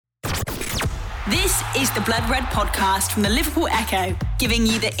This is the Blood Red podcast from the Liverpool Echo, giving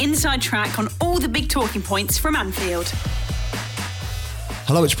you the inside track on all the big talking points from Anfield.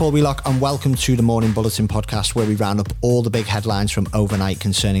 Hello, it's Paul Wheelock and welcome to the Morning Bulletin podcast where we round up all the big headlines from overnight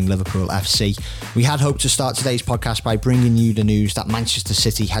concerning Liverpool FC. We had hoped to start today's podcast by bringing you the news that Manchester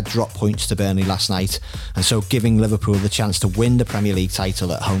City had dropped points to Burnley last night and so giving Liverpool the chance to win the Premier League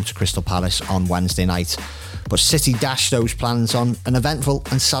title at home to Crystal Palace on Wednesday night. But City dashed those plans on an eventful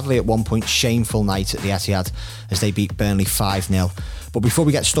and sadly at one point shameful night at the Etihad as they beat Burnley 5-0. But before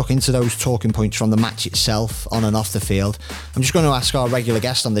we get stuck into those talking points from the match itself, on and off the field, I'm just going to ask our regular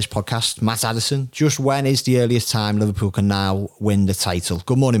guest on this podcast, Matt Addison, just when is the earliest time Liverpool can now win the title?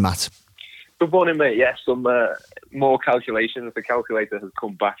 Good morning, Matt. Good morning, mate. Yes, some more calculations. The calculator has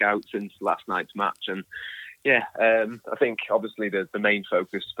come back out since last night's match. And I think obviously the main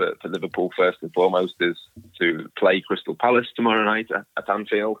focus for Liverpool first and foremost is to play Crystal Palace tomorrow night at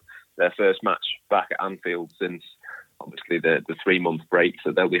Anfield. Their first match back at Anfield since obviously the 3-month break.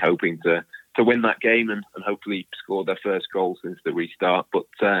 So they'll be hoping to win that game and hopefully score their first goal since the restart. But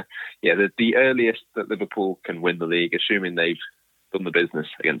the earliest that Liverpool can win the league, assuming they've done the business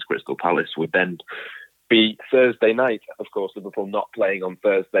against Crystal Palace, would then be Thursday night. Of course, Liverpool not playing on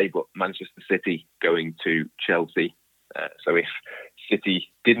Thursday, but Manchester City going to Chelsea. So if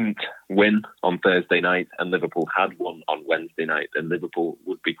City didn't win on Thursday night and Liverpool had won on Wednesday night, then Liverpool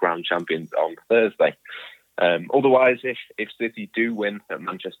would be crowned champions on Thursday. Otherwise, if City do win at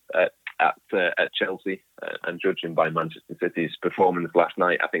Chelsea, and judging by Manchester City's performance last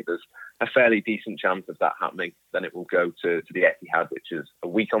night, I think there's a fairly decent chance of that happening. Then it will go to the Etihad, which is a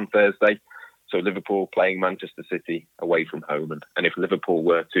week on Thursday. So Liverpool playing Manchester City away from home. And if Liverpool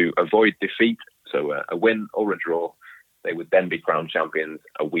were to avoid defeat, so a win or a draw, they would then be crowned champions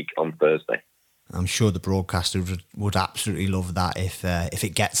a week on Thursday. I'm sure the broadcasters would absolutely love that if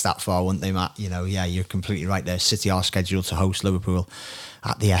it gets that far, wouldn't they, Matt? You're completely right there. City are scheduled to host Liverpool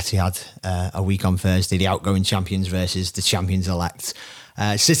at the Etihad a week on Thursday, the outgoing champions versus the champions-elect.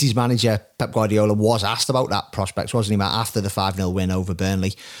 City's manager, Pep Guardiola, was asked about that prospect, wasn't he, Matt, after the 5-0 win over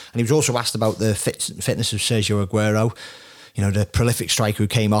Burnley. And he was also asked about the fitness of Sergio Aguero, the prolific striker who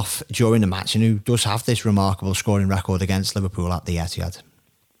came off during the match and who does have this remarkable scoring record against Liverpool at the Etihad.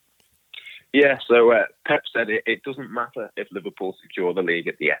 Yeah, so Pep said it doesn't matter if Liverpool secure the league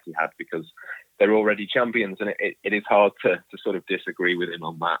at the Etihad because they're already champions, and it is hard to sort of disagree with him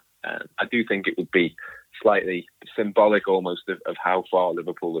on that. I do think it would be slightly symbolic almost of how far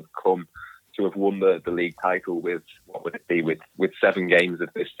Liverpool have come to have won the league title with, what would it be, with 7 games of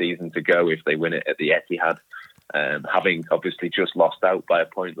this season to go if they win it at the Etihad, having obviously just lost out by a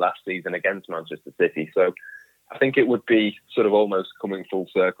point last season against Manchester City. So I think it would be sort of almost coming full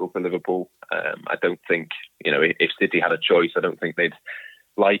circle for Liverpool. I don't think, if City had a choice, I don't think they'd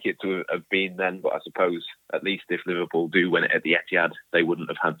like it to have been then. But I suppose at least if Liverpool do win it at the Etihad, they wouldn't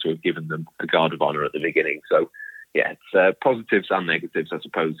have had to have given them a guard of honour at the beginning. So, yeah, it's positives and negatives, I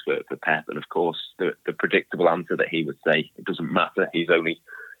suppose, for Pep. And of course, the predictable answer that he would say, it doesn't matter. He's only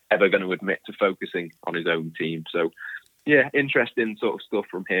ever going to admit to focusing on his own team. So, yeah, interesting sort of stuff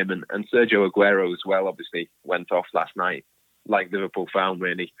from him. And Sergio Aguero as well, obviously, went off last night, like Liverpool found,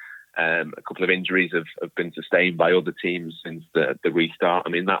 really. A couple of injuries have been sustained by other teams since the restart. I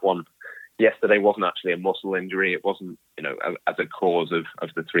mean, that one yesterday wasn't actually a muscle injury. It wasn't, as a cause of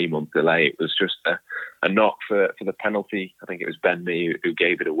the 3-month delay. It was just a knock for the penalty. I think it was Ben Mee who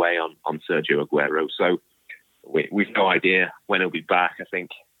gave it away on Sergio Aguero. So we've no idea when he'll be back. I think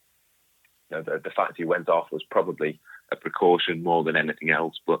the fact he went off was probably a precaution more than anything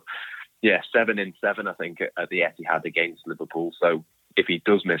else. But yeah, 7 in 7, I think, at the Etihad against Liverpool. So if he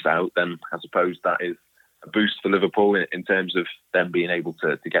does miss out, then I suppose that is a boost for Liverpool in terms of them being able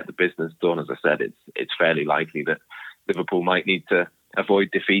to get the business done. As I said, it's fairly likely that Liverpool might need to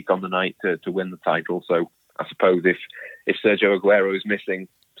avoid defeat on the night to win the title. So I suppose if Sergio Aguero is missing,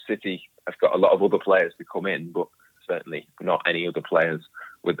 City have got a lot of other players to come in, but certainly not any other players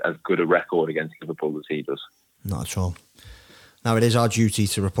with as good a record against Liverpool as he does. Not at all. Now, it is our duty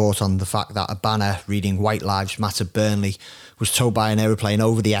to report on the fact that a banner reading White Lives Matter Burnley was towed by an aeroplane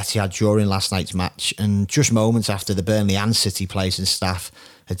over the Etihad during last night's match, and just moments after the Burnley and City players and staff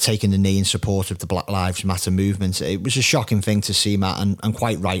had taken the knee in support of the Black Lives Matter movement. It was a shocking thing to see, Matt, and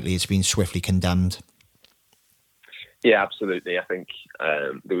quite rightly it's been swiftly condemned. Yeah, absolutely. I think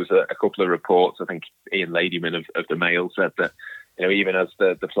there was a couple of reports. I think Ian Ladyman of the Mail said that even as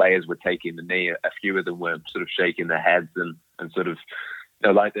the players were taking the knee, a few of them were sort of shaking their heads and sort of,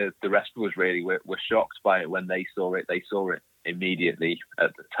 like the rest of us really were shocked by it when they saw it. They saw it immediately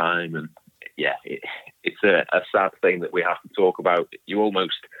at the time. And yeah, it's a sad thing that we have to talk about. You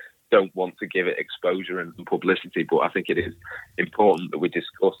almost don't want to give it exposure and publicity, but I think it is important that we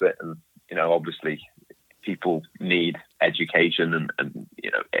discuss it. And, obviously people need education and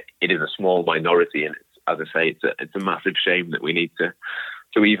it is a small minority. And as I say, it's a massive shame that we need to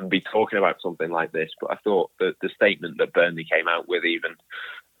even be talking about something like this. But I thought that the statement that Burnley came out with even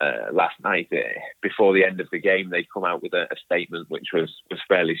last night, before the end of the game, they come out with a statement which was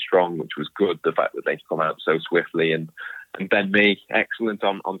fairly strong, which was good. The fact that they've come out so swiftly, and Ben Mee, excellent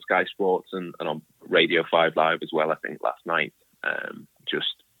on Sky Sports and on Radio 5 Live as well, I think, last night.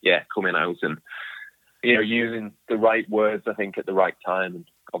 Coming out and, using the right words, I think, at the right time, and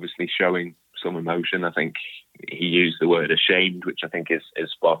obviously showing some emotion. I think he used the word ashamed, which I think is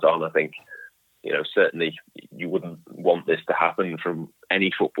spot on. I think, certainly you wouldn't want this to happen from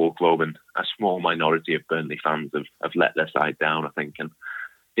any football club, and a small minority of Burnley fans have let their side down, I think. And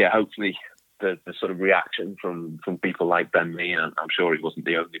hopefully the sort of reaction from people like Ben Mee, and I'm sure he wasn't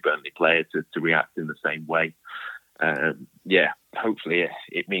the only Burnley player to react in the same way. Hopefully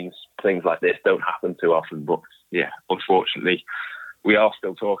it means things like this don't happen too often. But unfortunately, we are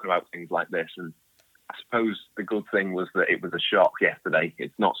still talking about things like this. And I suppose the good thing was that it was a shock yesterday.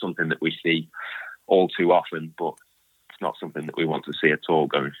 It's not something that we see all too often, but it's not something that we want to see at all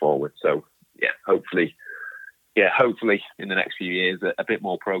going forward. So hopefully in the next few years a bit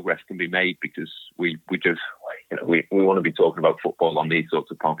more progress can be made, because we just we want to be talking about football on these sorts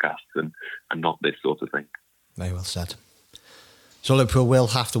of podcasts and not this sort of thing. Very well said. So Liverpool will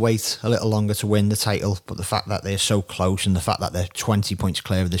have to wait a little longer to win the title, but the fact that they're so close and the fact that they're 20 points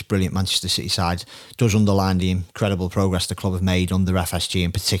clear of this brilliant Manchester City side does underline the incredible progress the club have made under FSG,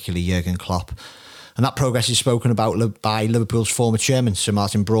 and particularly Jurgen Klopp. And that progress is spoken about by Liverpool's former chairman, Sir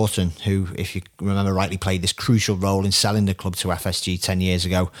Martin Broughton, who, if you remember rightly, played this crucial role in selling the club to FSG 10 years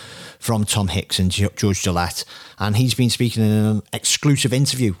ago from Tom Hicks and George Gillette. And he's been speaking in an exclusive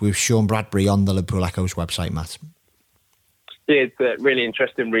interview with Sean Bradbury on the Liverpool Echo's website, Matt. Yeah, it's a really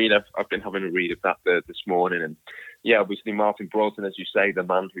interesting read. I've been having a read of that this morning. And obviously Martin Broughton, as you say, the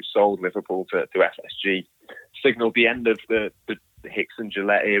man who sold Liverpool to FSG, signalled the end of the Hicks and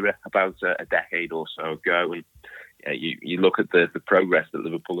Gillette era about a decade or so ago. And you look at the progress that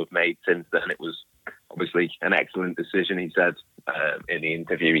Liverpool have made since then. It was obviously an excellent decision. He said in the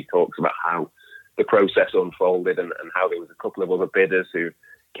interview, he talks about how the process unfolded and how there was a couple of other bidders who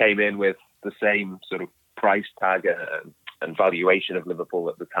came in with the same sort of price tag and valuation of Liverpool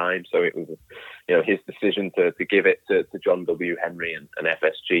at the time. So it was his decision to give it to John W. Henry and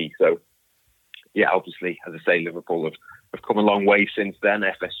FSG. So obviously, as I say, Liverpool have come a long way since then.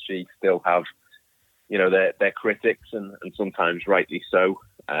 FSG still have their critics, and sometimes rightly so,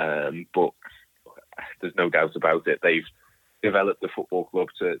 but there's no doubt about it. They've developed the football club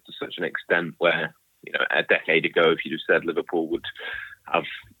to such an extent where a decade ago, if you'd have said Liverpool would have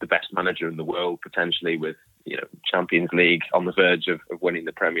the best manager in the world, potentially with Champions League, on the verge of winning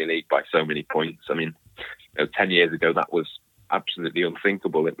the Premier League by so many points. I mean, 10 years ago, that was absolutely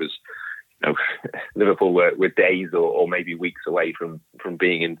unthinkable. It was, Liverpool were days or maybe weeks away from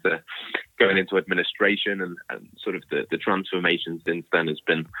going into administration, and sort of the transformation since then has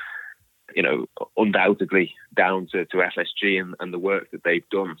been, undoubtedly down to FSG and the work that they've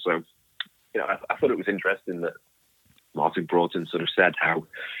done. So, I thought it was interesting that Martin Broughton sort of said how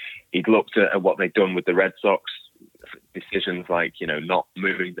he'd looked at what they'd done with the Red Sox, decisions like, not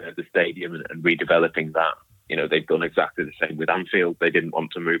moving the stadium and redeveloping that. They've done exactly the same with Anfield. They didn't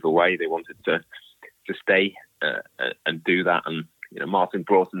want to move away. They wanted to stay and do that. And, Martin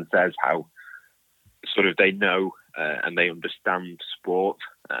Broughton says how sort of they know and they understand sport.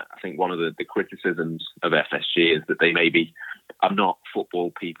 I think one of the criticisms of FSG is that they maybe are not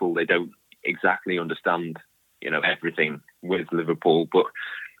football people. They don't exactly understand, everything with Liverpool, but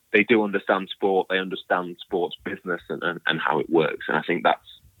they do understand sport. They understand sports business and how it works. And I think that's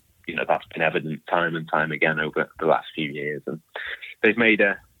been evident time and time again over the last few years. And they've made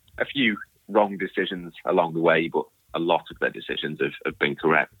a few wrong decisions along the way, but a lot of their decisions have been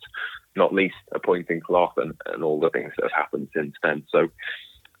correct, not least appointing Klopp and all the things that have happened since then. So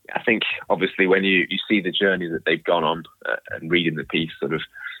I think, obviously, when you see the journey that they've gone on and reading the piece sort of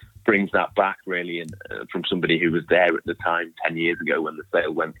brings that back, really, and from somebody who was there at the time 10 years ago when the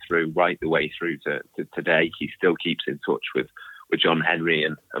sale went through, right the way through to today. He still keeps in touch with John Henry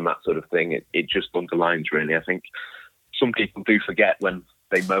and that sort of thing. It just underlines, really. I think some people do forget when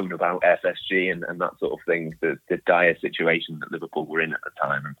they moan about FSG and that sort of thing, the dire situation that Liverpool were in at the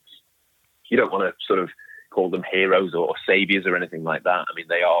time. And you don't want to sort of call them heroes or saviours or anything like that. I mean,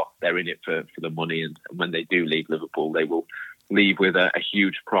 they're in it for the money, and when they do leave Liverpool, they will leave with a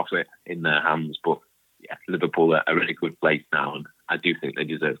huge profit in their hands. But Liverpool are in a good place now, I do think they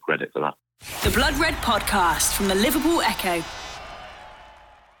deserve credit for that. The Blood Red Podcast from the Liverpool Echo.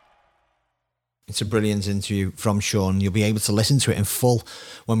 It's a brilliant interview from Sean. You'll be able to listen to it in full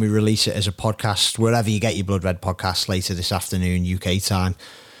when we release it as a podcast, wherever you get your Blood Red podcast later this afternoon, UK time.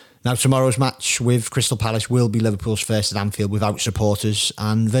 Now, tomorrow's match with Crystal Palace will be Liverpool's first at Anfield without supporters,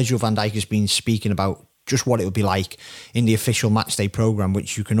 and Virgil van Dijk has been speaking about just what it would be like in the official matchday programme,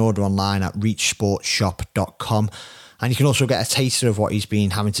 which you can order online at reachsportshop.com. And you can also get a taster of what he's been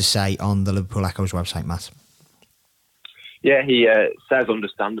having to say on the Liverpool Echo's website, Matt. Yeah, he says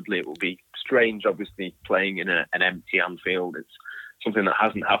understandably it will be strange, obviously, playing in an empty Anfield. It's something that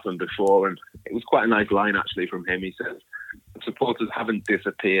hasn't happened before, and it was quite a nice line actually from him. He says the supporters haven't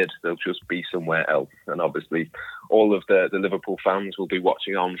disappeared, they'll just be somewhere else. And obviously all of the Liverpool fans will be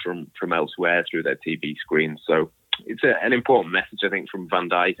watching on from elsewhere through their TV screens. So it's an important message, I think, from Van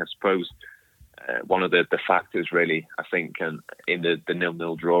Dijk. I suppose one of the factors really, I think, in the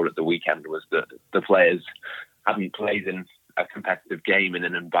 0-0 draw at the weekend was that the players hadn't played in a competitive game in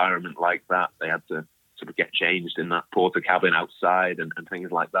an environment like that. They had to sort of get changed in that porter cabin outside and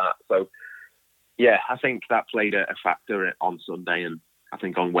things like that. So, yeah, I think that played a factor on Sunday, and I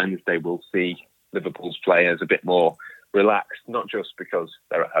think on Wednesday we'll see Liverpool's players a bit more relaxed, not just because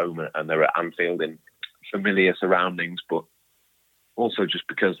they're at home and they're at Anfield in familiar surroundings, but also just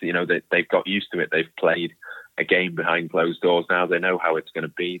because, you know, they've got used to it. They've played a game behind closed doors now. They know how it's going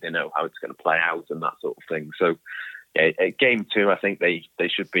to be. They know how it's going to play out and that sort of thing. So, yeah, at game 2, I think they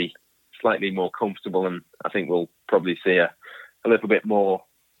should be slightly more comfortable, and I think we'll probably see a little bit more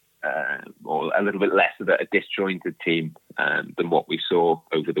or a little bit less of a disjointed team than what we saw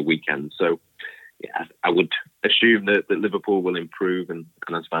over the weekend. So, yeah, I would assume that Liverpool will improve, and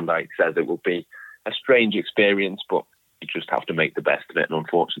as Van Dijk says, it will be a strange experience, but you just have to make the best of it. And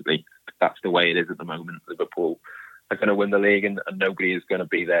unfortunately, that's the way it is at the moment. Liverpool are going to win the league, and nobody is going to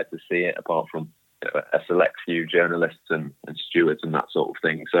be there to see it apart from a select few journalists and stewards and that sort of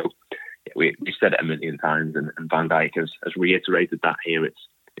thing. So yeah, we've said it a million times, and Van Dijk has reiterated that here.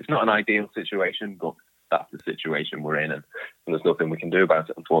 It's not an ideal situation, but that's the situation we're in, and there's nothing we can do about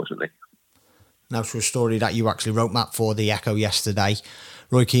it, unfortunately. Now to a story that you actually wrote, Matt, for the Echo yesterday.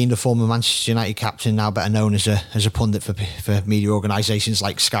 Roy Keane, the former Manchester United captain, now better known as a pundit for media organisations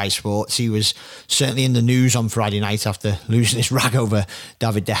like Sky Sports. He was certainly in the news on Friday night after losing his rag over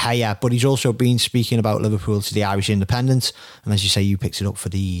David De Gea, but he's also been speaking about Liverpool to the Irish Independent, and as you say, you picked it up for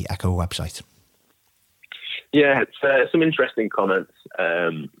the Echo website. Yeah, it's some interesting comments.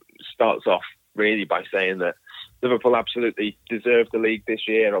 Starts off really by saying that Liverpool absolutely deserve the league this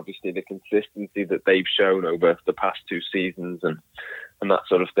year. Obviously, the consistency that they've shown over the past 2 seasons and that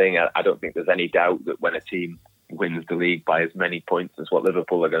sort of thing. I don't think there's any doubt that when a team wins the league by as many points as what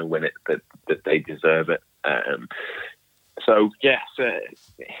Liverpool are going to win it, that they deserve it. So, yes,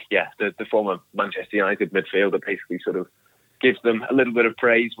 the former Manchester United midfielder basically sort of gives them a little bit of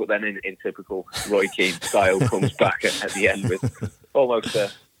praise, but then in typical Roy Keane style comes back at the end with almost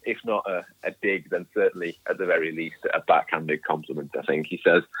if not a dig, then certainly at the very least a backhanded compliment. I think he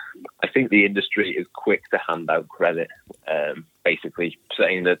says, I think the industry is quick to hand out credit, basically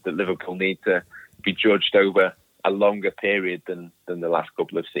saying that Liverpool need to be judged over a longer period than the last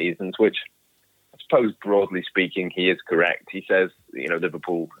couple of seasons, which I suppose broadly speaking he is correct. He says, you know,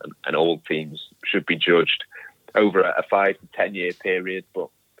 Liverpool and all teams should be judged over a 5 to 10 year period, but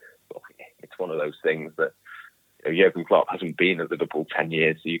it's one of those things that Jurgen Klopp hasn't been at Liverpool 10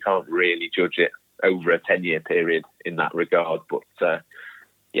 years, so you can't really judge it over a 10-year period in that regard. But,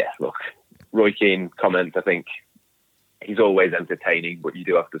 look, Roy Keane comment, I think he's always entertaining, but you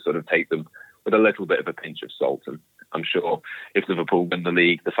do have to sort of take them with a little bit of a pinch of salt. And I'm sure if Liverpool win the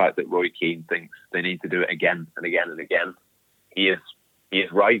league, the fact that Roy Keane thinks they need to do it again and again and again, he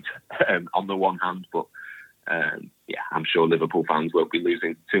is right on the one hand, but I'm sure Liverpool fans won't be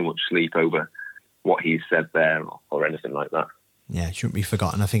losing too much sleep over what he's said there or anything like that. Yeah, it shouldn't be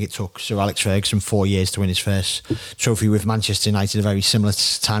forgotten. I think it took Sir Alex Ferguson 4 years to win his first trophy with Manchester United, a very similar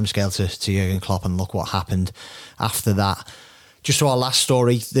timescale to Jurgen Klopp, and look what happened after that. Just to our last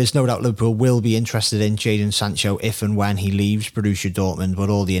story, there's no doubt Liverpool will be interested in Jadon Sancho if and when he leaves Borussia Dortmund, but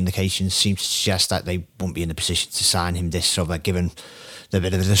all the indications seem to suggest that they won't be in a position to sign him this summer, given the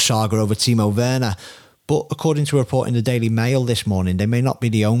bit of the saga over Timo Werner. But according to a report in the Daily Mail this morning, they may not be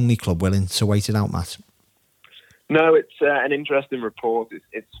the only club willing to wait it out, Matt. No, it's an interesting report.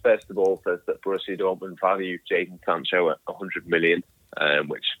 It's first of all says that Borussia Dortmund value Jadon Sancho at 100 million,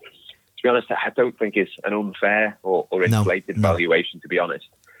 which, to be honest, I don't think is an unfair or inflated valuation, to be honest.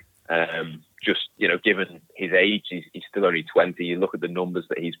 Just, you know, given his age, he's still only 20. You look at the numbers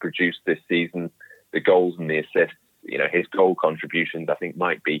that he's produced this season, the goals and the assists. his goal contributions, I think,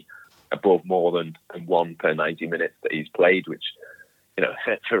 might be above more than 1 per 90 minutes that he's played, which,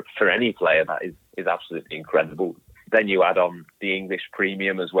 for any player, that is absolutely incredible. Then you add on the English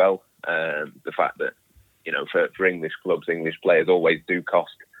premium as well. The fact that, for English clubs, English players always do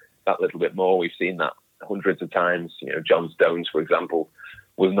cost that little bit more. We've seen that hundreds of times. John Stones, for example,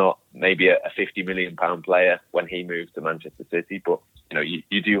 was not maybe a £50 million player when he moved to Manchester City, but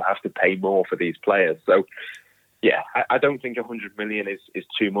you do have to pay more for these players. So yeah, I don't think 100 million is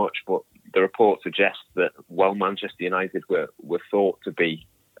too much, but the report suggests that while Manchester United were thought to be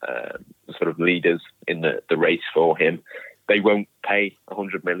sort of leaders in the race for him, they won't pay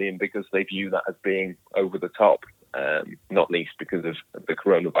 100 million because they view that as being over the top, not least because of the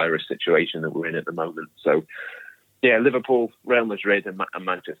coronavirus situation that we're in at the moment. So yeah, Liverpool, Real Madrid and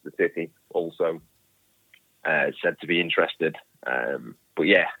Manchester City also said to be interested. But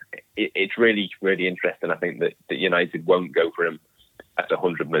yeah, it's really, really interesting. I think that United won't go for him at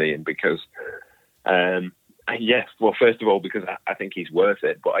 100 million because, yes, well, first of all, because I think he's worth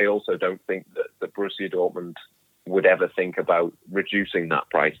it, but I also don't think that Borussia Dortmund would ever think about reducing that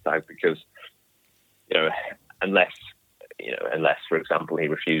price tag because, unless, for example, he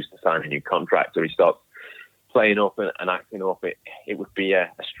refused to sign a new contract or he starts playing up and acting up, it would be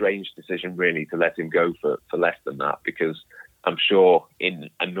a strange decision really to let him go for less than that, because I'm sure in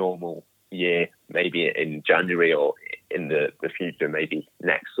a normal year, maybe in January or in the future, maybe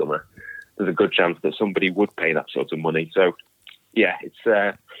next summer, there's a good chance that somebody would pay that sort of money. So yeah,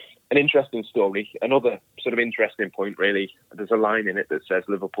 it's an interesting story. Another sort of interesting point really, there's a line in it that says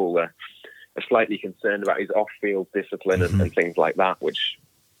Liverpool are slightly concerned about his off-field discipline and things like that, which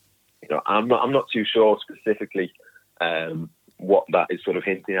I'm not too sure specifically what that is sort of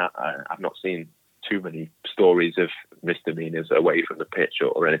hinting at. I've not seen too many stories of misdemeanors away from the pitch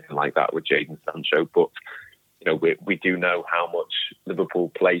or anything like that with Jadon Sancho, but we do know how much Liverpool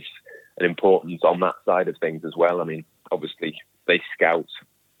place an importance on that side of things as well. I mean, obviously they scout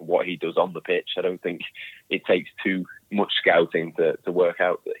what he does on the pitch. I don't think it takes too much scouting to work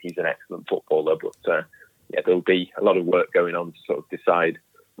out that he's an excellent footballer, but there'll be a lot of work going on to sort of decide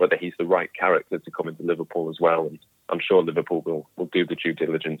whether he's the right character to come into Liverpool as well. And I'm sure Liverpool will do the due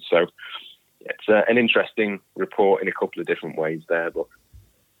diligence. So it's an interesting report in a couple of different ways there. But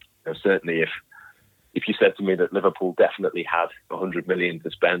certainly if you said to me that Liverpool definitely had 100 million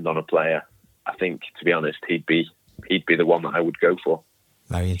to spend on a player, I think, to be honest, he'd be the one that I would go for.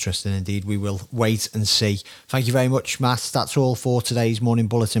 Very interesting indeed. We will wait and see. Thank you very much, Matt. That's all for today's Morning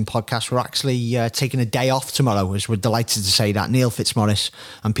Bulletin podcast. We're actually taking a day off tomorrow, as we're delighted to say that. Neil Fitzmaurice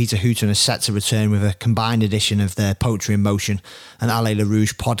and Peter Hooton are set to return with a combined edition of their Poetry in Motion and Allez Le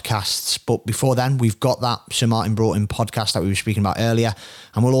Rouge podcasts. But before then, we've got that Sir Martin Broughton in podcast that we were speaking about earlier.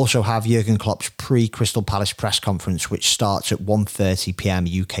 And we'll also have Jurgen Klopp's pre-Crystal Palace press conference, which starts at 1:30 p.m.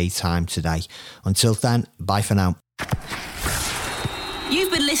 UK time today. Until then, bye for now. You've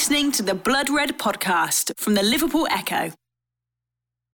been listening to the Blood Red podcast from the Liverpool Echo.